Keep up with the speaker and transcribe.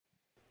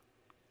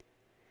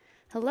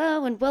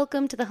Hello and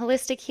welcome to the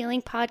Holistic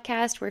Healing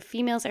Podcast where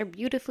females are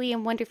beautifully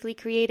and wonderfully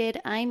created.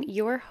 I'm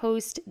your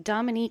host,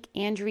 Dominique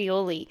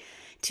Andrioli.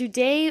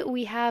 Today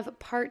we have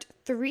part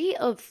 3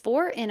 of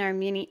 4 in our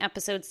mini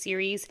episode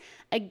series,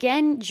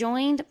 again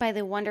joined by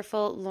the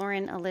wonderful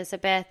Lauren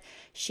Elizabeth.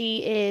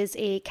 She is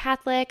a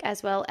Catholic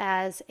as well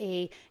as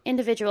a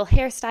individual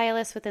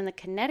hairstylist within the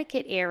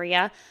Connecticut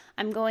area.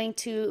 I'm going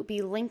to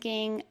be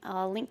linking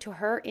a link to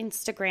her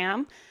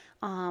Instagram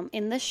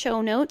in the show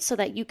notes so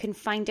that you can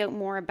find out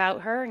more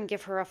about her and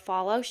give her a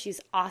follow. She's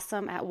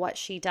awesome at what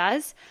she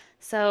does.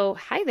 So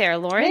hi there,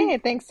 Lauren. Hey,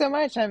 thanks so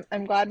much.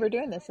 I'm glad we're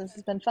doing this. This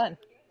has been fun.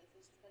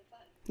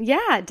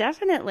 Yeah,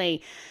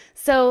 definitely.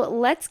 So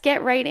let's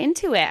get right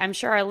into it. I'm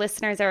sure our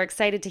listeners are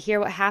excited to hear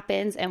what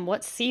happens and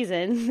what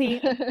season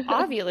the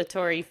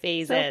ovulatory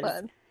phase is.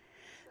 Fun.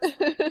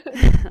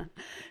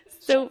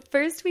 So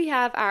first we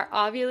have our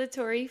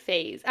ovulatory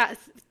phase.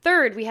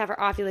 Third, we have our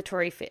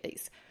ovulatory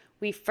phase.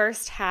 We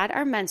first had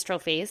our menstrual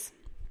phase,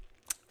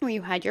 where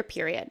you had your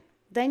period.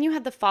 Then you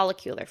had the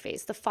follicular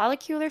phase. The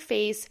follicular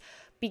phase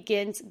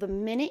begins the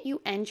minute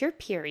you end your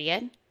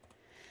period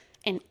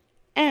and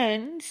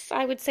ends,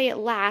 I would say it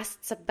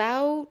lasts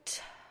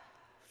about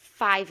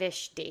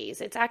 5-ish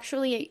days. It's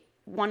actually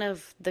one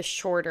of the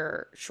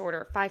shorter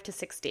 5 to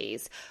 6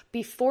 days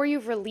before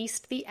you've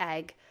released the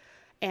egg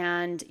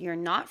and you're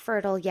not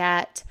fertile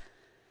yet.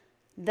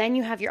 Then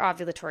you have your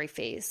ovulatory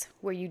phase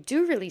where you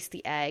do release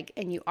the egg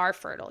and you are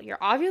fertile. Your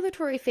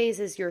ovulatory phase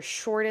is your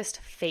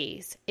shortest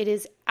phase. It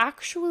is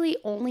actually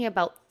only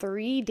about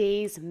 3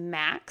 days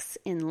max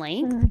in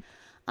length.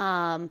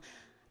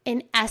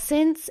 In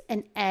essence,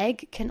 an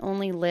egg can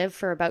only live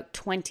for about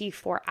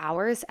 24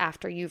 hours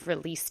after you've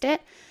released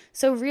it.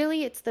 So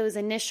really it's those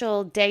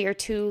initial day or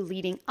two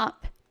leading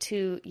up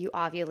to you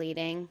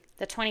ovulating,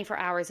 the 24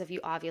 hours of you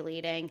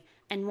ovulating.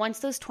 And once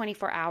those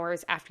 24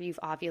 hours after you've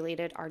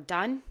ovulated are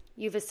done,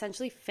 you've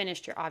essentially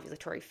finished your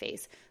ovulatory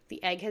phase.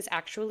 The egg has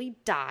actually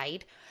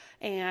died,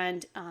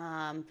 and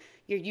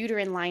your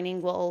uterine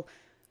lining will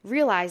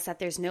realize that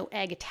there's no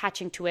egg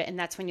attaching to it, and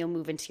that's when you'll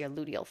move into your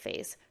luteal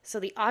phase. So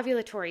the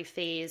ovulatory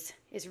phase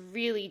is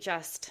really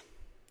just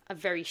a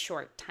very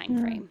short time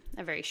frame,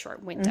 a very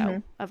short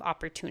window of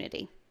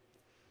opportunity.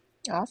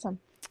 Awesome.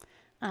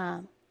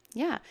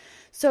 Yeah.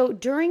 So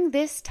during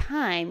this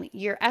time,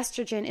 your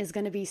estrogen is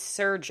going to be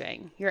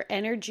surging. Your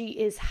energy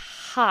is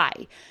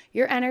high.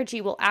 Your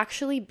energy will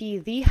actually be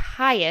the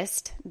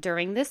highest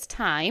during this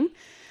time.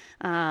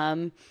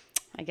 I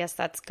guess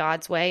that's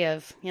God's way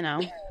of,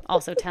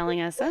 also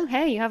telling us, oh,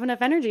 hey, you have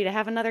enough energy to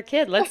have another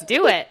kid. Let's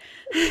do it.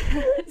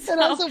 And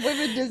also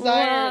women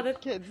desire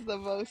kids the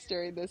most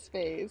during this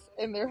phase,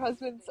 and their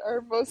husbands are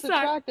most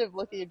attractive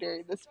looking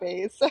during this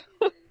phase. So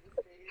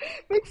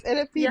makes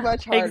NFP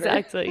much harder.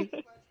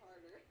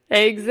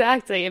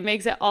 Exactly. It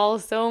makes it all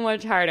so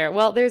much harder.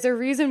 Well, there's a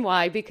reason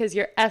why, because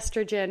your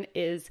estrogen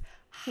is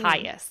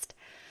highest.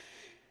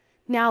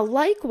 Now,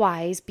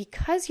 likewise,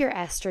 because your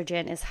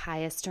estrogen is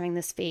highest during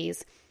this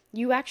phase,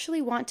 you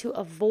actually want to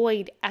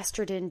avoid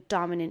estrogen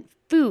dominant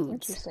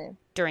foods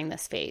during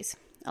this phase.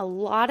 A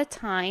lot of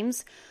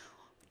times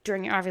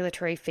during your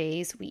ovulatory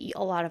phase, we eat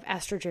a lot of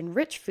estrogen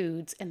rich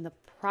foods, and the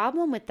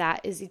problem with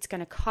that is it's going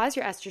to cause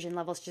your estrogen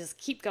levels to just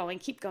keep going.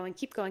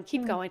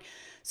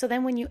 So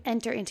then when you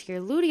enter into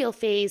your luteal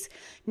phase,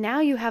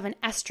 now you have an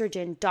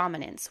estrogen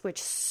dominance, which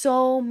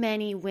so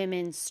many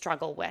women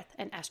struggle with,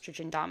 an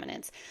estrogen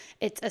dominance.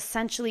 It's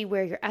essentially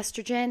where your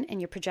estrogen and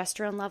your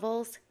progesterone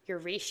levels, your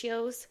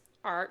ratios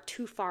are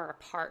too far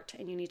apart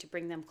and you need to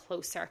bring them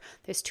closer.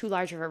 There's too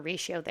large of a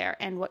ratio there.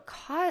 And what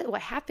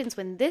happens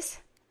when this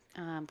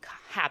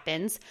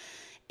happens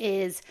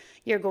is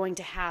you're going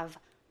to have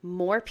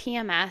more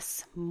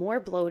PMS, more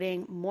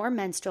bloating, more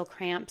menstrual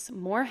cramps,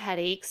 more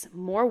headaches,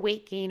 more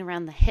weight gain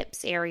around the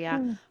hips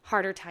area,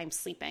 harder time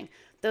sleeping.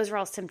 Those are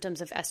all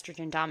symptoms of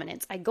estrogen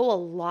dominance. I go a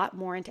lot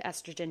more into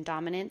estrogen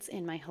dominance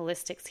in my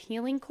Holistics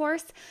Healing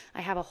course.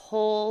 I have a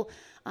whole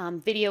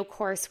video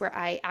course where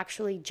I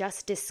actually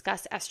just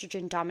discuss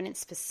estrogen dominance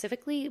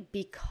specifically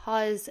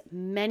because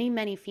many,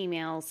 many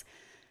females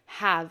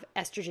have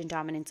estrogen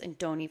dominance and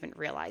don't even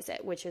realize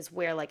it, which is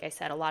where, like I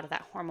said, a lot of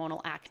that hormonal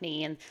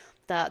acne and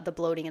the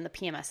bloating and the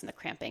PMS and the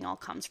cramping all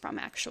comes from,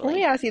 actually. Let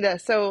me ask you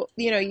this. So,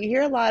 you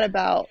hear a lot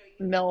about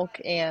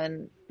milk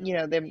and,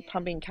 them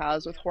pumping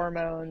cows with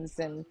hormones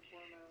and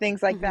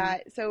things like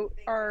that. So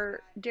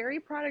are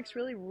dairy products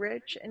really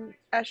rich in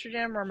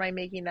estrogen, or am I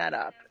making that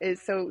up?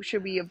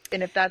 Should we,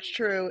 and if that's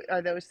true,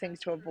 are those things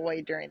to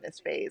avoid during this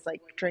phase,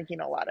 like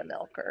drinking a lot of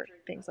milk or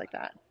things like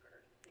that?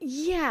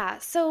 Yeah.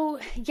 So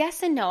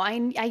yes and no.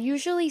 I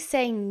usually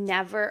say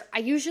never. I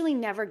usually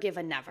never give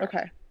a never.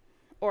 Okay.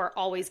 Or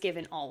always give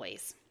an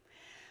always.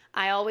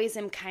 I always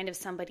am kind of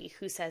somebody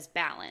who says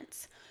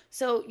balance.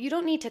 So you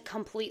don't need to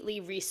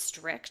completely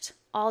restrict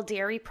all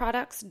dairy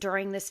products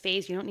during this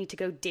phase. You don't need to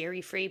go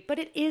dairy free, but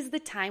it is the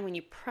time when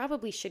you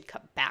probably should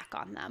cut back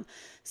on them.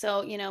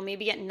 So,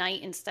 maybe at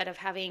night, instead of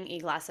having a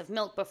glass of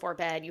milk before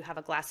bed, you have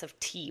a glass of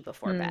tea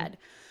before bed,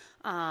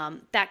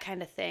 that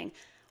kind of thing.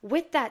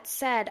 With that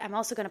said, I'm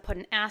also going to put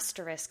an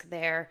asterisk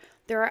there.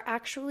 There are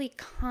actually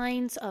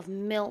kinds of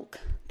milk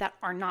that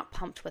are not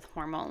pumped with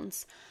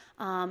hormones.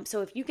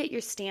 So if you get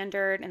your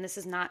standard, and this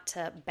is not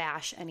to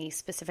bash any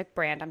specific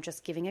brand, I'm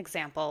just giving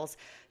examples,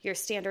 your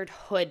standard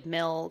Hood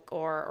milk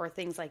or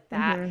things like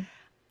that,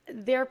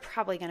 they're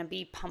probably going to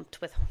be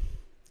pumped with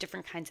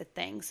different kinds of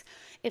things.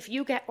 If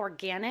you get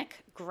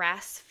organic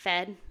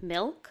grass-fed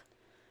milk,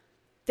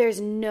 there's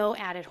no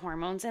added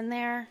hormones in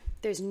there.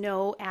 There's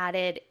no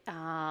added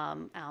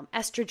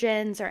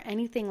estrogens or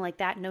anything like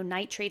that. No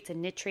nitrates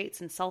and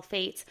nitrates and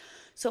sulfates.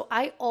 So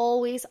I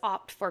always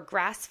opt for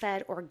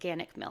grass-fed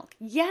organic milk.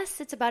 Yes,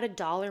 it's about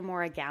 $1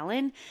 more a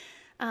gallon,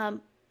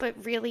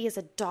 but really is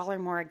 $1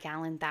 more a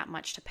gallon that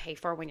much to pay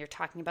for when you're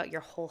talking about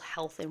your whole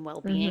health and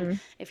well-being?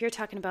 If you're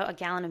talking about a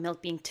gallon of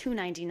milk being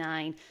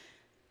 $2.99,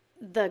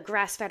 the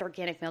grass-fed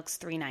organic milk's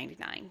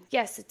 $3.99.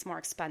 Yes, it's more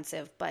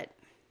expensive, but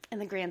in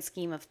the grand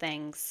scheme of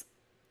things,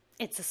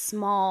 it's a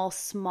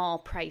small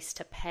price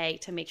to pay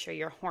to make sure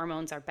your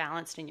hormones are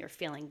balanced and you're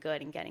feeling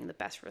good and getting the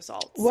best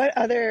results. What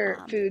other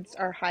foods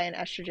are high in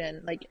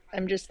estrogen? Like,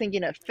 I'm just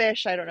thinking of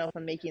fish. I don't know if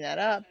I'm making that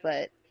up,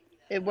 but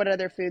what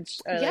other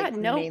foods are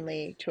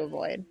mainly to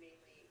avoid?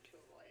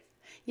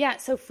 Yeah,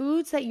 so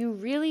foods that you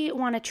really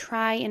want to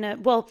try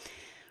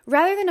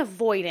rather than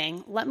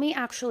avoiding, let me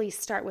actually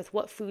start with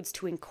what foods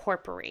to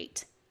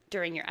incorporate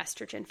during your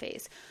estrogen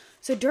phase.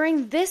 So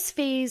during this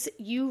phase,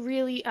 you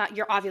really,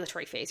 your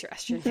ovulatory phase, your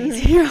estrogen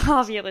phase, your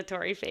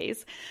ovulatory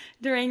phase.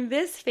 During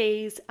this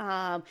phase,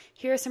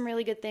 here are some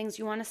really good things.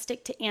 You want to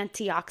stick to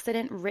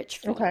antioxidant-rich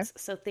foods. Okay.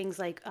 So things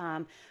like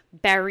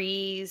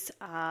berries,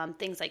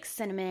 things like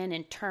cinnamon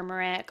and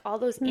turmeric, all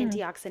those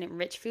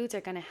antioxidant-rich foods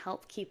are going to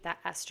help keep that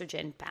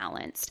estrogen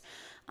balanced.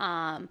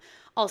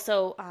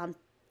 Also,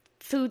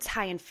 foods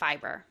high in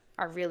fiber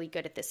are really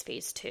good at this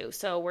phase too.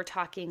 So we're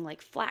talking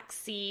like flax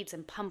seeds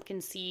and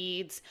pumpkin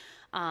seeds.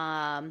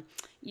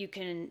 You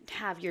can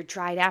have your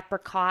dried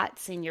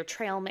apricots and your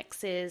trail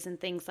mixes and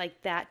things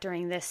like that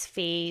during this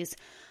phase.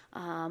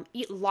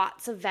 Eat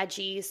lots of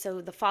veggies. So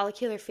the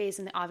follicular phase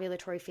and the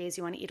ovulatory phase,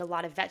 you want to eat a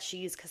lot of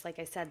veggies because, like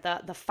I said,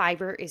 the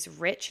fiber is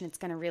rich and it's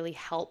going to really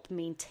help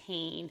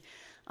maintain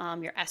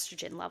your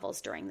estrogen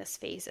levels during this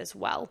phase as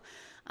well.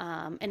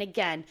 And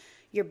again,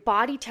 your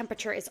body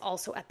temperature is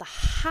also at the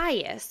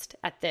highest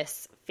at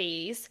this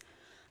phase.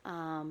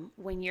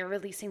 When you're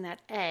releasing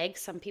that egg,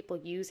 some people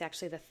use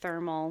actually the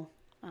thermal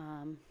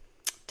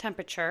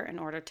temperature in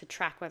order to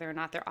track whether or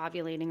not they're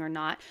ovulating or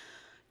not.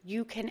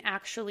 You can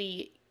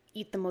actually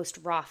eat the most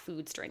raw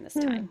foods during this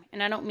time.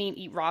 And I don't mean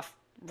eat raw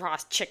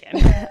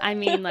chicken. I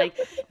mean, like,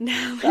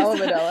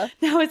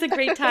 now is a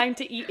great time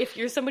to eat. If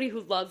you're somebody who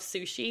loves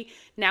sushi,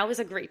 now is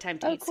a great time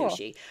to eat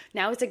sushi.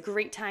 Now is a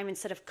great time,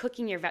 instead of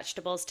cooking your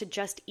vegetables, to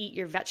just eat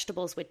your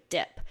vegetables with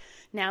dip.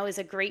 Now is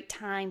a great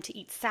time to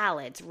eat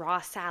salads, raw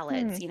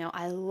salads. You know,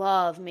 I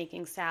love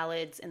making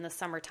salads in the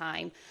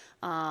summertime,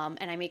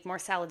 and I make more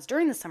salads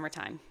during the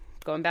summertime.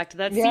 Going back to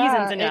that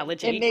seasons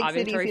analogy, it makes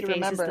it easy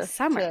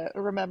to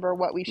remember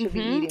what we should be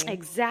eating.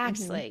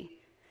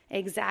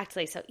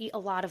 Exactly. So eat a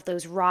lot of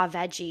those raw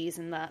veggies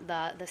and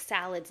the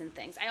salads and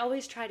things. I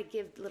always try to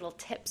give little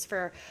tips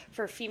for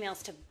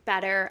females to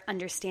better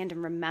understand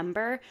and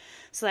remember,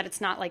 so that it's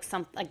not like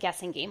a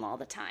guessing game all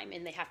the time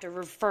and they have to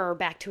refer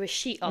back to a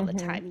sheet all the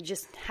time. You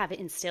just have it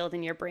instilled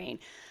in your brain.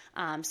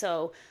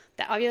 So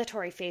the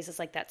ovulatory phase is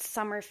like that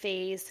summer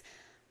phase.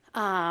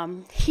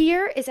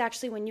 Here is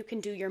actually when you can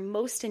do your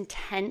most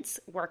intense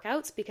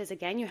workouts, because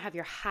again, you have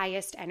your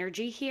highest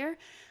energy here.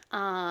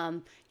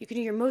 You can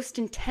do your most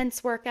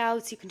intense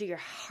workouts. You can do your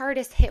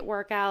hardest hit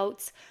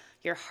workouts,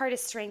 your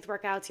hardest strength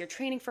workouts. You're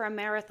training for a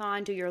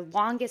marathon, do your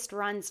longest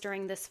runs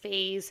during this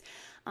phase.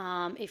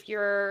 If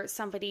you're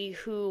somebody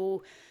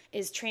who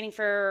is training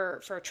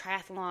for a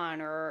triathlon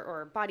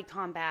or body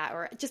combat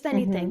or just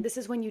anything, this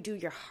is when you do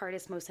your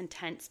hardest, most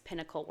intense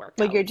pinnacle workouts.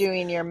 Like you're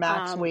doing your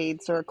max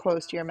weights or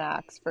close to your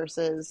max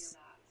versus,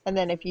 and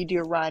then if you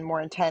do run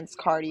more intense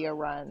cardio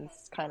runs,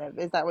 kind of,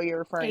 is that what you're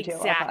referring to?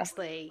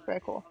 Exactly. Okay.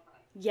 Very cool.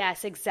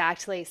 Yes,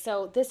 exactly.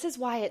 So this is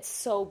why it's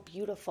so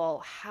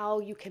beautiful how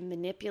you can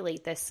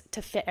manipulate this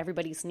to fit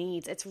everybody's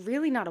needs. It's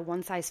really not a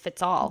one size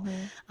fits all.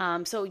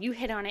 So you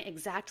hit on it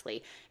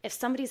exactly. If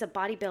somebody's a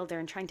bodybuilder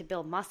and trying to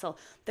build muscle,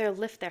 they'll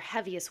lift their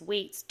heaviest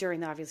weights during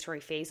the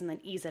ovulatory phase and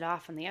then ease it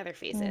off in the other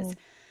phases.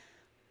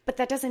 But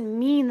that doesn't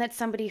mean that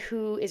somebody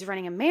who is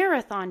running a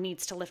marathon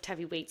needs to lift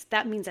heavy weights.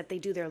 That means that they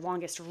do their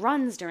longest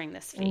runs during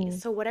this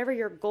phase. So whatever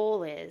your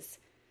goal is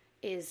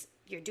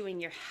you're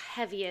doing your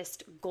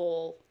heaviest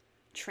goal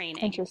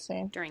training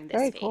during this phase.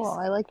 Very cool.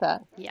 I like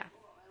that.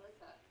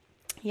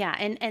 Yeah.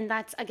 And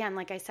that's, again,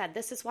 like I said,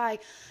 this is why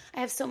I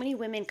have so many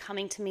women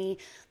coming to me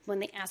when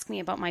they ask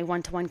me about my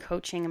one-to-one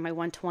coaching and my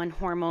one-to-one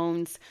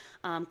hormones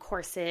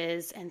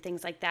courses and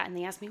things like that. And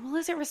they ask me, well,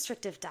 is it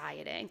restrictive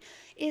dieting?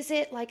 Is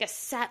it like a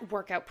set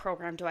workout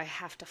program do I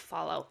have to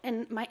follow?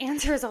 And my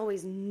answer is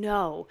always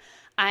no.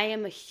 I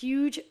am a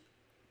huge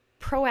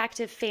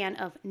proactive fan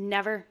of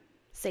never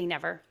say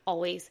never,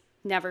 always,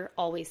 never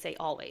always say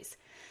always.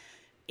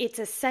 It's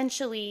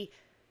essentially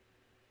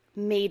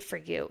made for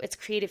you. It's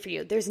created for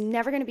you. There's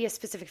never going to be a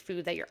specific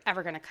food that you're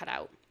ever going to cut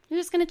out. You're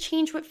just going to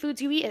change what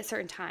foods you eat at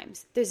certain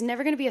times. There's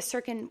never going to be a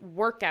certain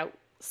workout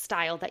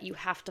style that you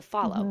have to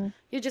follow.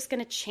 You're just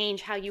going to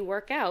change how you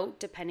work out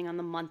depending on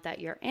the month that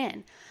you're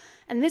in.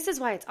 And this is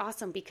why it's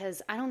awesome,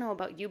 because I don't know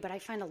about you, but I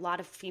find a lot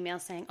of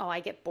females saying, oh, I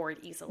get bored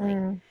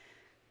easily.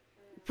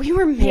 We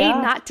were made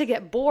not to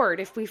get bored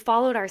if we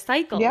followed our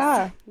cycles.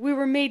 We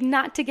were made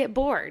not to get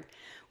bored.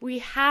 We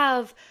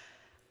have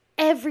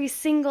every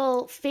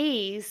single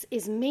phase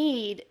is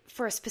made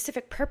for a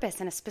specific purpose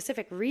and a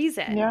specific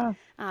reason.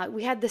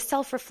 We had the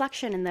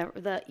self-reflection and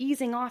the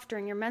easing off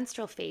during your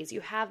menstrual phase.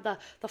 You have the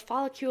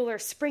follicular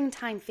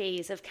springtime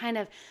phase of kind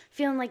of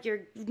feeling like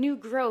your new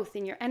growth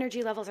and your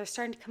energy levels are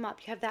starting to come up.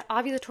 You have that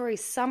ovulatory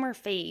summer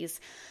phase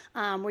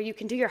where you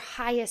can do your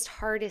highest,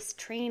 hardest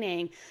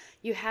training.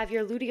 You have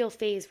your luteal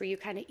phase where you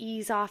kind of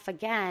ease off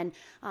again,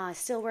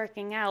 still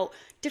working out,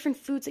 different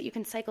foods that you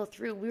can cycle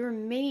through. We were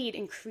made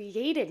and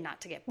created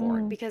not to get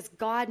bored because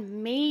God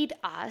made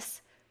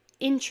us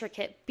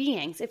intricate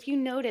beings. If you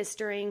notice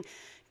during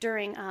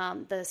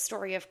the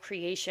story of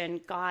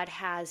creation, God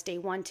has day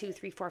 1, 2,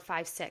 3, 4,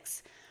 5,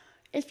 6.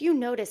 If you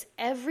notice,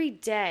 every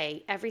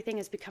day, everything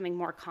is becoming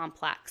more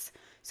complex.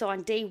 So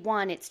on day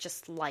 1, it's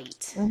just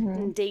light.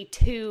 And day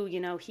 2,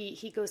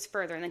 he goes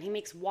further, and then he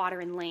makes water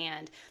and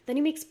land. Then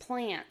he makes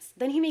plants.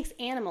 Then he makes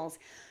animals.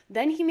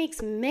 Then he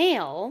makes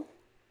male.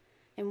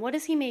 And what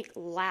does he make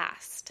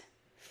last?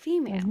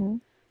 Female.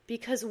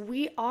 Because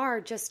we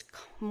are just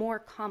more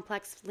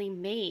complexly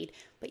made,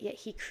 but yet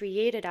he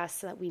created us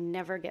so that we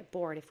never get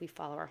bored if we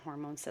follow our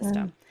hormone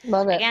system.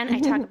 Love it. Again, I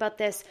talk about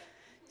this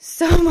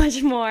so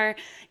much more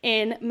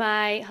in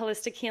my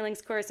Holistic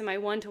Healings course and my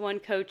one-to-one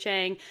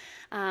coaching.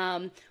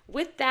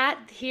 With that,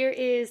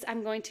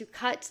 I'm going to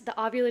cut the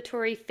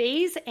ovulatory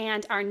phase,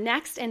 and our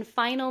next and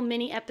final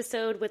mini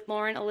episode with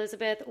Lauren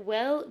Elizabeth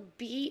will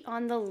be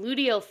on the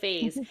luteal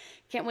phase.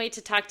 Can't wait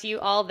to talk to you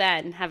all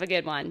then. Have a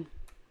good one.